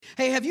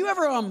Hey, have you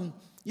ever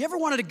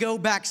wanted to go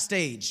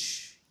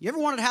backstage? You ever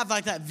wanted to have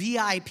like that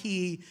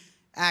VIP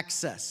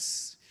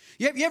access?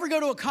 You ever go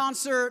to a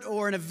concert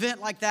or an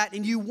event like that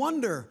and you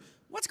wonder,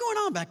 what's going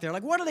on back there?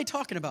 Like, what are they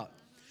talking about?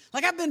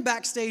 Like, I've been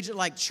backstage at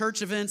like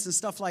church events and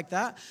stuff like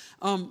that,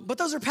 but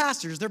those are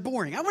pastors. They're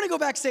boring. I want to go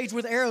backstage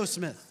with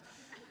Aerosmith.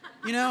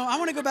 You know, I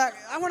want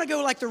to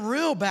go like the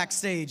real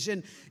backstage.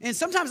 And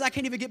sometimes I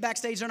can't even get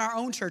backstage in our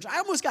own church. I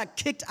almost got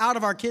kicked out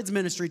of our kids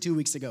ministry 2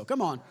 weeks ago.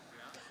 Come on.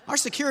 Our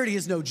security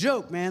is no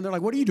joke, man. They're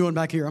like, what are you doing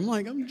back here? I'm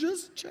like, I'm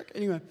just checking.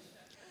 Anyway.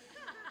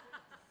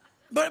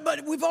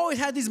 But we've always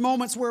had these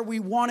moments where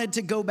we wanted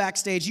to go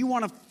backstage. You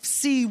want to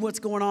see what's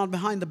going on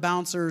behind the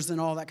bouncers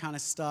and all that kind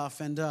of stuff.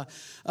 And a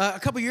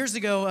couple years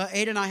ago,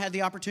 Ada and I had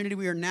the opportunity.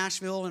 We were in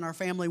Nashville, and our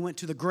family went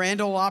to the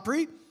Grand Ole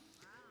Opry.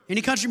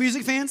 Any country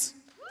music fans?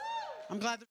 I'm glad.